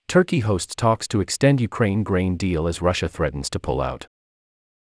Turkey hosts talks to extend Ukraine grain deal as Russia threatens to pull out.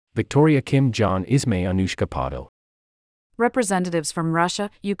 Victoria Kim John Ismay Anushka Patil. Representatives from Russia,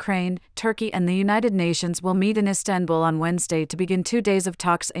 Ukraine, Turkey and the United Nations will meet in Istanbul on Wednesday to begin 2 days of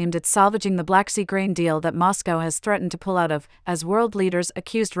talks aimed at salvaging the Black Sea grain deal that Moscow has threatened to pull out of, as world leaders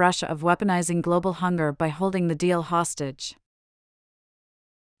accused Russia of weaponizing global hunger by holding the deal hostage.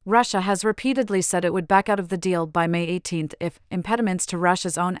 Russia has repeatedly said it would back out of the deal by May 18 if impediments to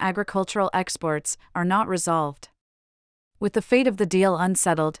Russia's own agricultural exports are not resolved. With the fate of the deal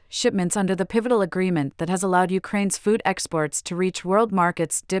unsettled, shipments under the pivotal agreement that has allowed Ukraine's food exports to reach world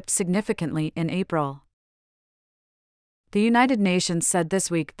markets dipped significantly in April. The United Nations said this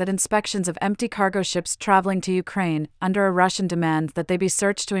week that inspections of empty cargo ships traveling to Ukraine, under a Russian demand that they be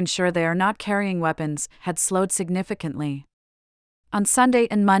searched to ensure they are not carrying weapons, had slowed significantly. On Sunday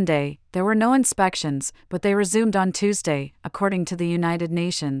and Monday, there were no inspections, but they resumed on Tuesday, according to the United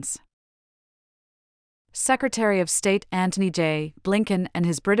Nations. Secretary of State Antony J. Blinken and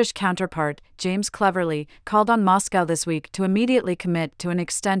his British counterpart, James Cleverly, called on Moscow this week to immediately commit to an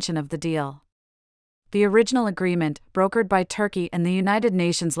extension of the deal. The original agreement, brokered by Turkey and the United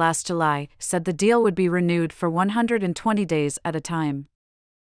Nations last July, said the deal would be renewed for 120 days at a time.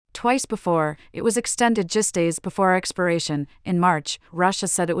 Twice before, it was extended just days before expiration. In March, Russia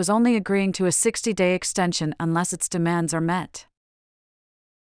said it was only agreeing to a 60-day extension unless its demands are met.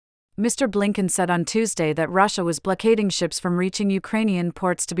 Mr. Blinken said on Tuesday that Russia was blockading ships from reaching Ukrainian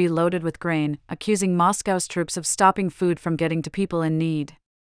ports to be loaded with grain, accusing Moscow's troops of stopping food from getting to people in need.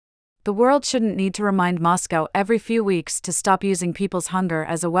 The world shouldn't need to remind Moscow every few weeks to stop using people's hunger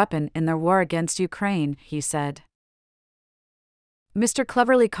as a weapon in their war against Ukraine, he said. Mr.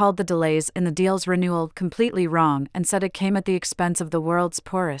 Cleverly called the delays in the deal's renewal completely wrong and said it came at the expense of the world's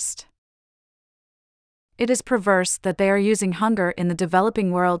poorest. It is perverse that they are using hunger in the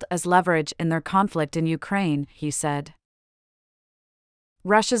developing world as leverage in their conflict in Ukraine, he said.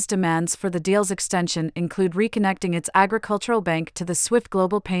 Russia's demands for the deal's extension include reconnecting its agricultural bank to the SWIFT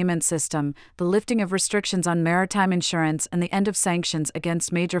global payment system, the lifting of restrictions on maritime insurance, and the end of sanctions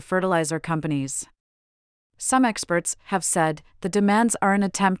against major fertilizer companies. Some experts have said the demands are an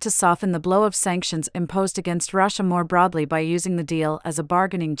attempt to soften the blow of sanctions imposed against Russia more broadly by using the deal as a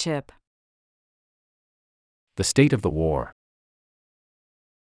bargaining chip. The state of the war.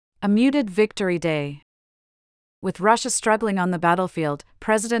 A muted victory day. With Russia struggling on the battlefield,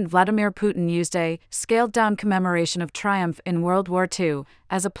 President Vladimir Putin used a scaled-down commemoration of triumph in World War II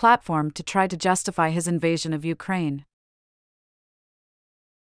as a platform to try to justify his invasion of Ukraine.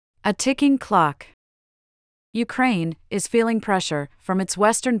 A ticking clock. Ukraine is feeling pressure from its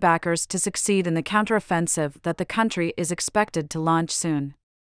Western backers to succeed in the counteroffensive that the country is expected to launch soon.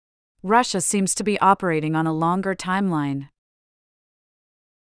 Russia seems to be operating on a longer timeline.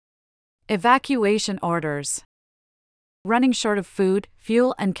 Evacuation orders. Running short of food,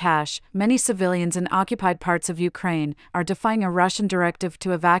 fuel, and cash, many civilians in occupied parts of Ukraine are defying a Russian directive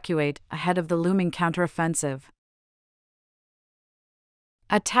to evacuate ahead of the looming counteroffensive.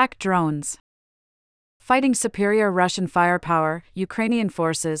 Attack drones. Fighting superior Russian firepower, Ukrainian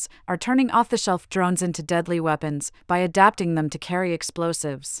forces are turning off-the-shelf drones into deadly weapons by adapting them to carry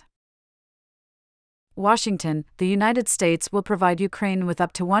explosives. Washington, the United States will provide Ukraine with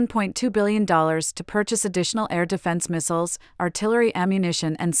up to $1.2 billion to purchase additional air defense missiles, artillery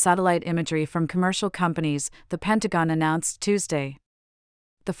ammunition, and satellite imagery from commercial companies, the Pentagon announced Tuesday.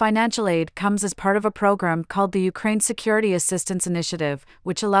 The financial aid comes as part of a program called the Ukraine Security Assistance Initiative,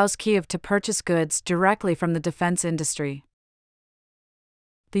 which allows Kyiv to purchase goods directly from the defense industry.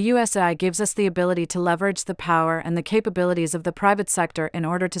 The USAI gives us the ability to leverage the power and the capabilities of the private sector in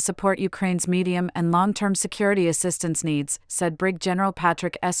order to support Ukraine's medium and long-term security assistance needs, said Brig General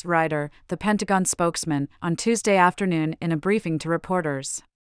Patrick S. Ryder, the Pentagon spokesman, on Tuesday afternoon in a briefing to reporters.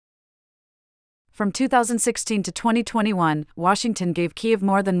 From 2016 to 2021, Washington gave Kyiv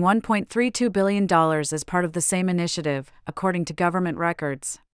more than $1.32 billion as part of the same initiative, according to government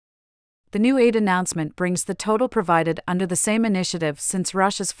records. The new aid announcement brings the total provided under the same initiative since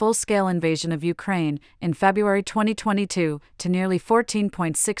Russia's full-scale invasion of Ukraine in February 2022 to nearly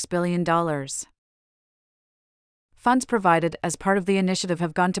 $14.6 billion. Funds provided as part of the initiative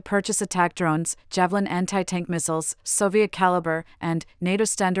have gone to purchase attack drones, Javelin anti-tank missiles, Soviet caliber, and NATO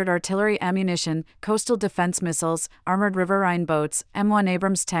standard artillery ammunition, coastal defense missiles, armored riverine boats, M1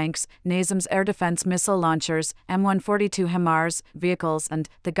 Abrams tanks, NASAMS air defense missile launchers, M142 HIMARS vehicles, and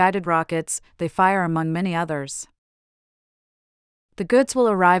the guided rockets they fire, among many others. The goods will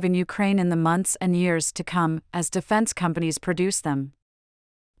arrive in Ukraine in the months and years to come as defense companies produce them.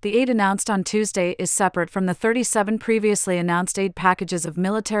 The aid announced on Tuesday is separate from the 37 previously announced aid packages of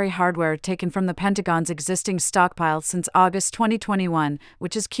military hardware taken from the Pentagon's existing stockpile since August 2021,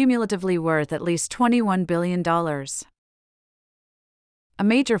 which is cumulatively worth at least $21 billion. A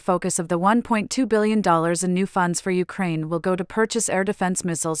major focus of the $1.2 billion in new funds for Ukraine will go to purchase air defense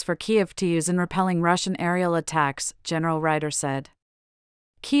missiles for Kyiv to use in repelling Russian aerial attacks, General Ryder said.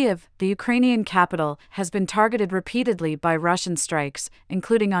 Kyiv, the Ukrainian capital, has been targeted repeatedly by Russian strikes,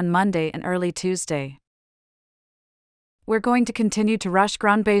 including on Monday and early Tuesday. We're going to continue to rush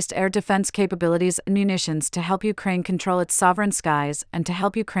ground-based air defense capabilities and munitions to help Ukraine control its sovereign skies and to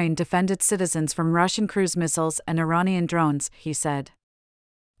help Ukraine defend its citizens from Russian cruise missiles and Iranian drones, he said.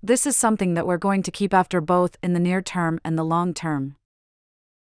 This is something that we're going to keep after both in the near term and the long term.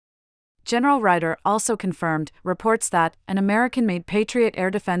 General Ryder also confirmed reports that an American-made Patriot air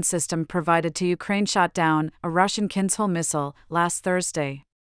defense system provided to Ukraine shot down a Russian Kinzhal missile last Thursday.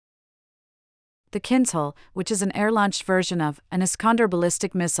 The Kinzhal, which is an air-launched version of an Iskander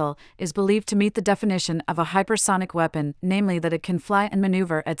ballistic missile, is believed to meet the definition of a hypersonic weapon, namely that it can fly and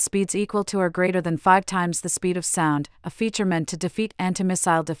maneuver at speeds equal to or greater than 5 times the speed of sound, a feature meant to defeat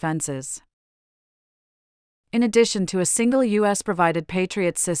anti-missile defenses. In addition to a single U.S.-provided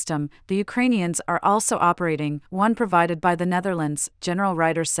Patriot system, the Ukrainians are also operating one provided by the Netherlands, General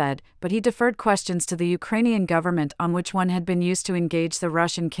Ryder said, but he deferred questions to the Ukrainian government on which one had been used to engage the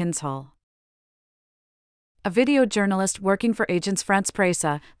Russian Kinzhal. A video journalist working for Agence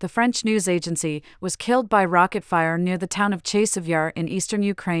France-Presse, the French news agency, was killed by rocket fire near the town of Chasiv Yar in eastern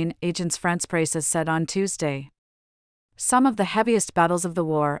Ukraine, Agence France-Presse said on Tuesday. Some of the heaviest battles of the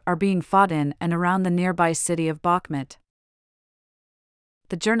war are being fought in and around the nearby city of Bakhmut.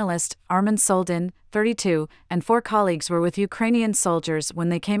 The journalist, Armen Soldin, 32, and 4 colleagues were with Ukrainian soldiers when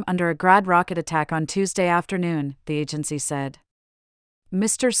they came under a Grad rocket attack on Tuesday afternoon, the agency said.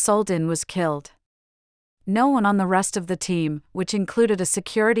 Mr. Soldin was killed. No one on the rest of the team, which included a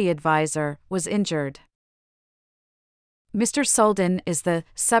security advisor, was injured. Mr. Soldin is the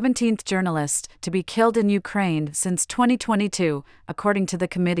 17th journalist to be killed in Ukraine since 2022, according to the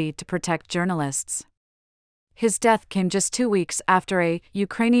Committee to Protect Journalists. His death came just 2 weeks after a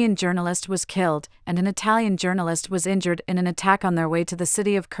Ukrainian journalist was killed and an Italian journalist was injured in an attack on their way to the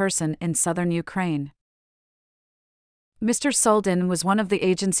city of Kherson in southern Ukraine. Mr. Soldin was one of the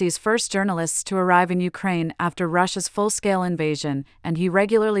agency's first journalists to arrive in Ukraine after Russia's full-scale invasion, and he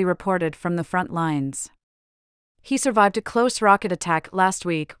regularly reported from the front lines. He survived a close rocket attack last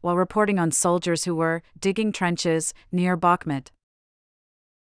week while reporting on soldiers who were digging trenches near Bakhmut.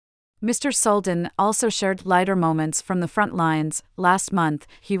 Mr. Soldin also shared lighter moments from the front lines. Last month,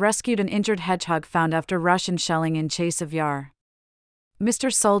 he rescued an injured hedgehog found after Russian shelling in Chasiv Yar.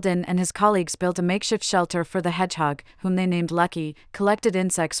 Mr. Soldin and his colleagues built a makeshift shelter for the hedgehog, whom they named Lucky, collected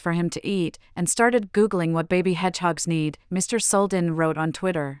insects for him to eat, and started Googling what baby hedgehogs need, Mr. Soldin wrote on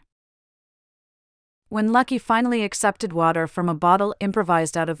Twitter. When Lucky finally accepted water from a bottle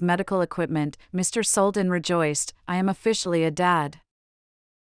improvised out of medical equipment, Mr. Soldin rejoiced, "I am officially a dad."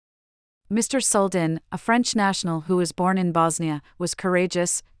 Mr. Soldin, a French national who was born in Bosnia, was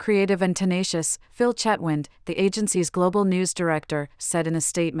courageous, creative and tenacious, Phil Chetwynd, the agency's global news director, said in a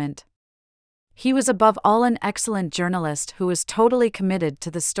statement. He was above all an excellent journalist who was totally committed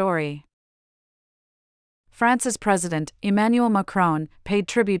to the story. France's President, Emmanuel Macron, paid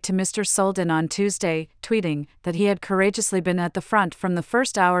tribute to Mr. Soldin on Tuesday, tweeting that he had courageously been at the front from the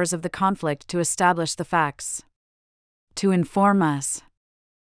first hours of the conflict to establish the facts. To inform us.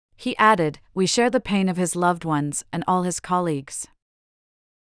 He added, "We share the pain of his loved ones and all his colleagues."